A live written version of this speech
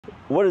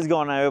What is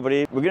going on,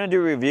 everybody? We're gonna do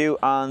a review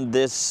on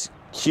this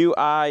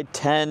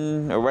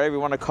Qi10 or whatever you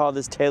want to call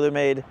this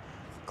TaylorMade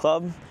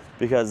club,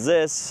 because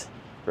this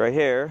right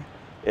here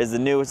is the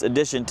newest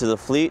addition to the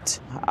fleet.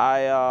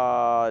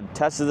 I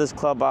tested this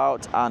club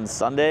out on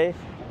Sunday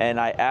and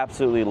I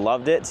absolutely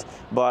loved it,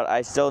 but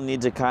I still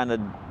need to kind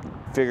of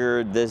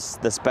figure the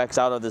specs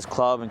out of this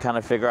club and kind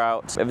of figure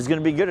out if it's going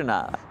to be good or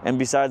not. And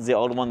besides the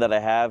old one that I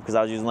have, because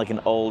I was using like an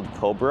old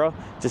Cobra,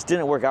 just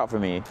didn't work out for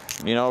me,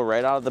 you know,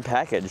 right out of the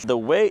package. The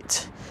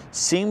weight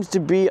seems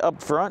to be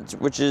up front,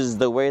 which is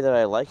the way that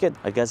I like it.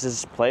 I guess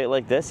just play it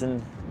like this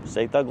and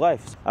say thug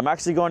life. I'm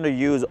actually going to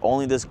use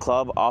only this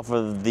club off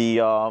of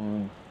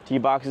the tee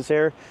boxes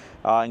here,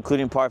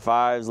 including par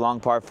 5s, long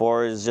par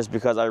 4s, just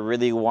because I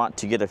really want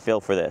to get a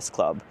feel for this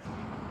club.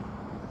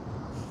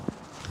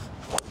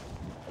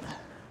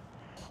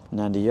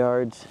 90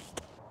 yards.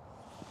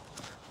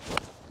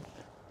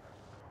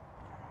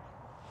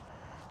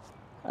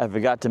 I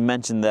forgot to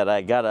mention that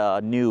I got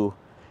a new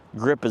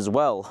grip as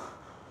well.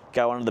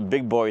 Got one of the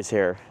big boys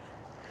here.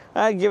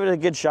 I give it a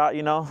good shot,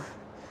 you know,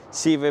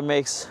 see if it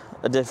makes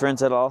a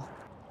difference at all.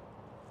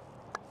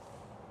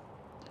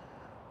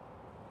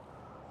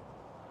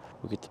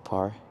 We'll get the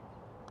par.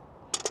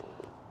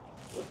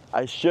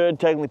 I should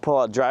technically pull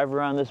out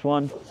driver on this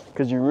one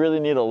because you really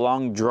need a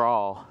long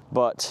draw,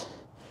 but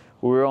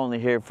we're only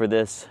here for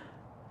this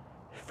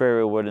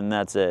fairway wood and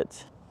that's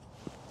it.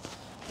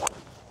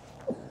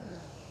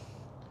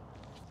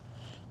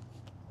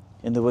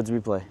 In the woods we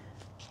play.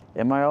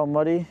 Am I all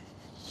muddy?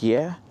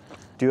 Yeah.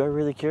 Do I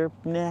really care?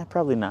 Nah,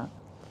 probably not.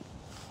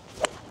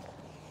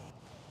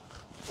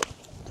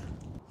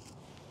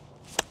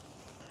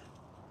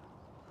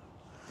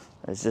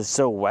 It's just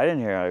so wet in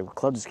here. Our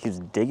club just keeps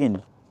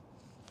digging.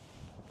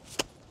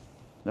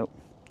 Nope.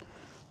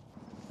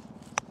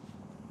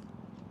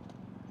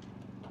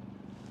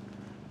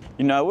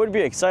 You know, I would be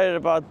excited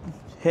about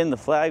hitting the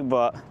flag,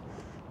 but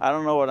I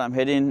don't know what I'm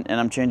hitting, and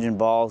I'm changing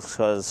balls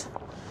because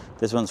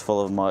this one's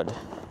full of mud.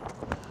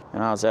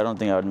 And honestly, I don't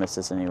think I would miss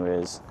this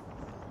anyways.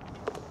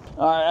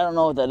 All right, I don't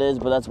know what that is,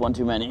 but that's one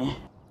too many.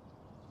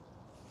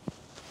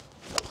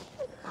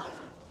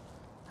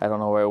 I don't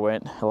know where it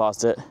went. I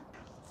lost it.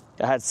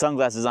 I had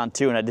sunglasses on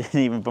too, and I didn't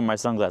even put my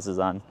sunglasses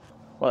on.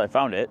 Well, I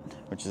found it,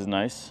 which is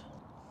nice.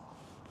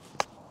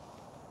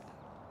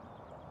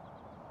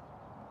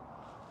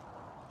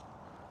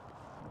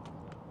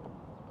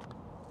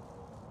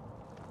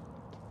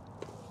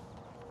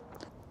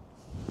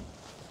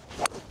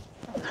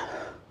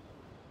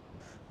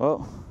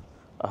 Well,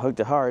 I hooked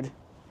it hard.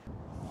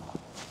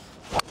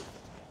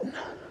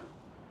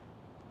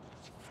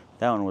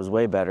 That one was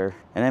way better,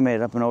 and I made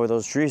it up and over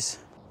those trees.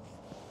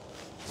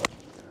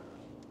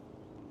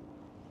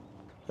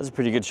 That's a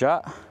pretty good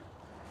shot.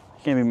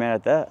 Can't be mad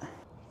at that.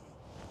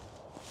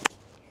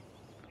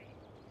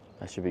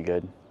 That should be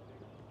good.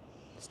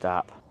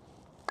 Stop.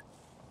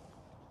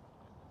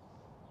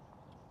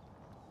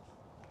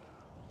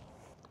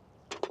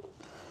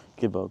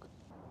 Good bug.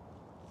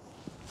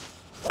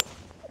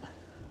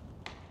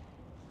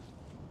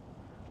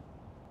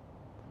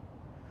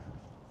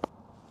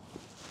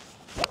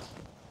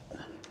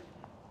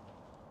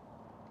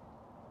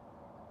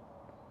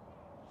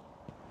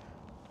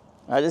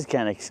 I just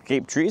can't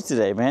escape trees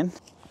today, man.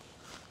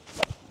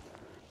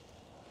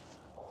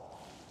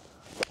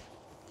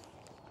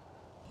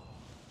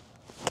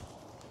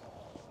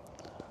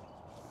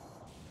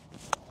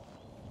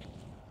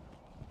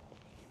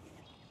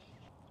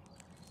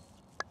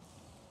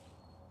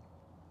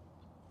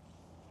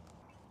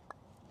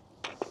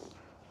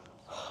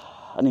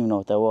 I don't even know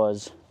what that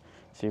was.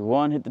 See,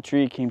 1 hit the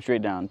tree, came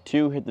straight down.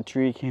 2 hit the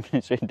tree, came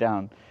straight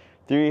down.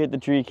 3 hit the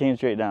tree, came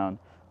straight down.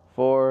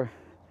 4,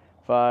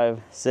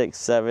 5, 6,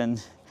 7.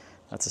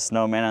 That's a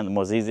snowman on the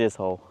most easiest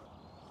hole.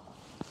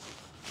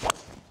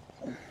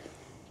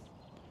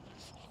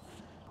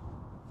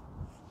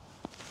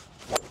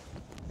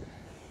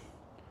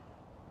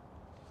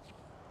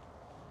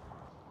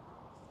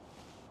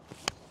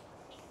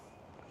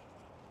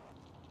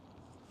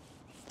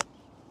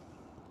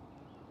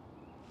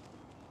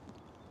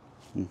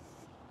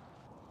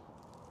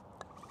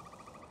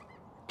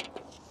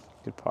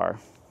 Good par.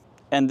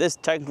 And this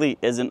technically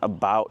isn't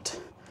about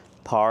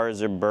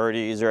pars or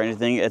birdies or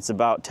anything. It's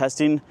about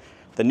testing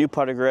the new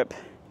putter grip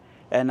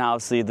and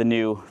obviously the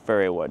new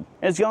fairway wood.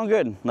 And it's going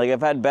good. Like,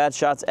 I've had bad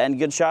shots and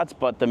good shots,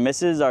 but the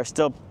misses are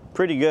still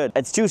pretty good.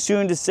 It's too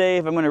soon to say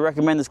if I'm going to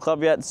recommend this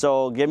club yet,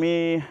 so give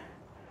me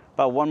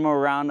about one more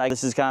round.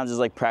 This is kind of just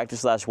like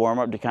practice / warm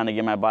up to kind of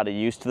get my body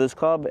used to this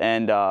club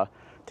and to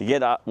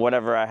get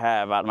whatever I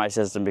have out of my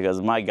system,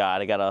 because my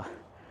God, I got a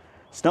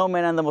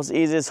snowman on the most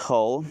easiest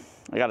hole.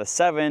 I got a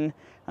 7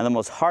 on the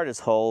most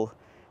hardest hole,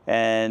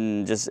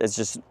 and it's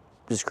just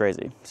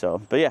crazy.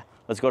 So, but yeah,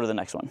 let's go to the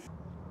next one.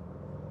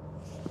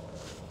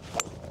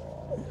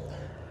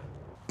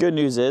 Good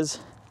news is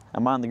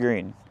I'm on the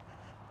green.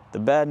 The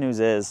bad news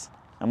is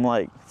I'm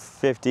like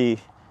 50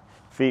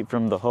 feet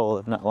from the hole,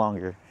 if not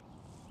longer.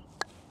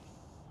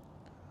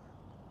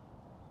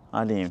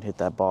 I didn't even hit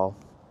that ball.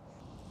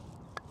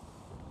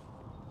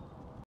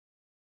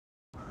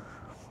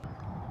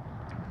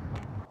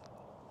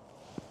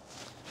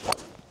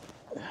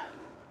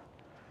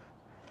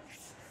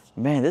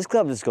 Man, this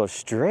club just goes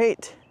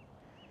straight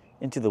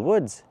into the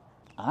woods.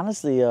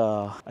 Honestly,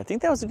 I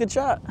think that was a good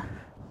shot.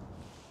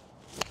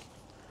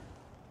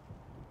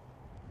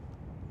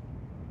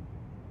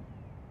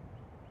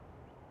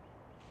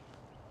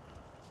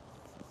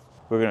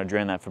 We're gonna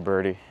drain that for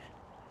birdie.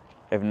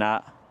 If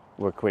not,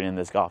 we're quitting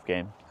this golf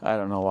game. I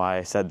don't know why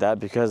I said that,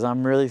 because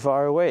I'm really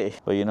far away.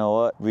 But you know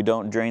what? If we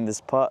don't drain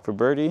this putt for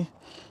birdie,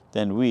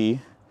 then we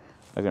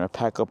are gonna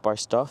pack up our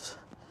stuff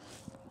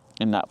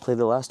and not play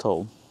the last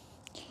hole.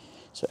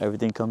 So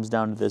everything comes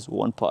down to this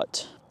one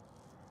putt.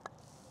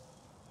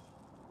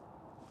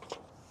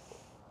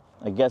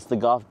 I guess the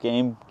golf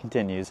game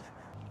continues.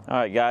 All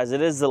right, guys,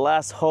 it is the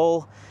last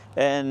hole.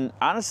 And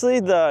honestly,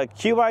 the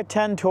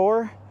Qi10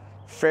 Tour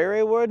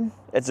Fairway wood,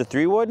 it's a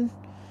 3-wood.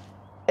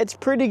 It's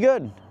pretty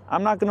good,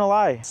 I'm not gonna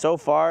lie. So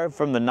far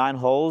from the 9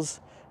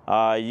 holes,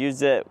 I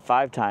used it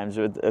 5 times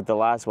with the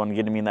last one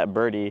getting me that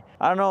birdie.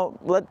 I don't know,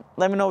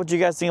 let me know what you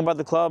guys think about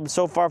the club.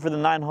 So far for the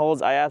 9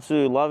 holes, I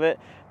absolutely love it.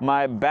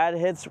 My bad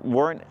hits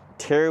weren't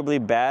terribly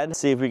bad. Let's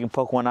see if we can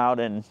poke one out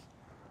and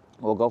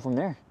we'll go from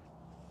there.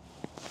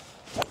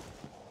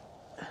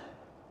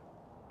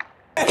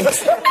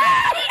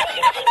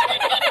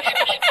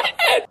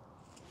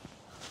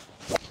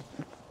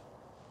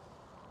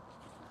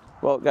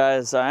 Well,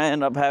 guys, I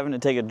ended up having to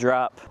take a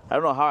drop. I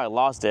don't know how I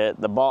lost it.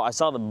 The ball, I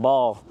saw the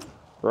ball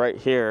right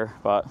here,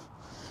 but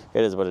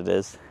it is what it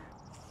is.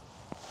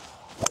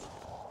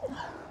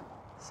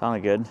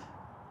 Sounded good.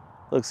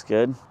 Looks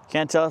good.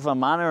 Can't tell if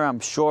I'm on or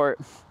I'm short.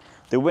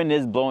 The wind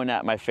is blowing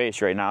at my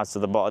face right now, so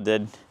the ball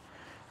did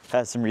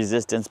have some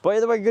resistance. But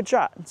either way, good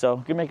shot. So,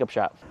 good makeup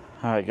shot.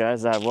 All right,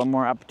 guys, I have one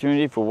more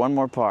opportunity for one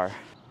more par.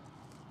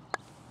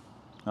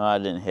 Oh, I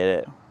didn't hit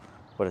it.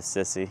 What a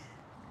sissy.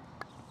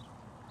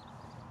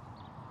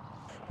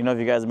 You know, if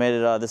you guys made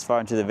it this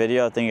far into the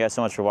video, thank you guys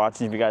so much for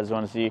watching. If you guys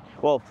want to see,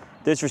 well,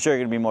 there's for sure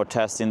going to be more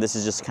testing. This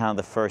is just kind of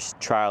the first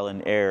trial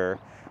and error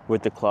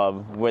with the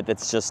club, with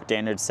its just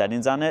standard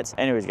settings on it.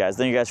 Anyways, guys,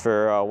 thank you guys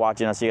for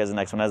watching. I'll see you guys in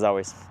the next one. As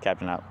always,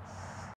 Captain out.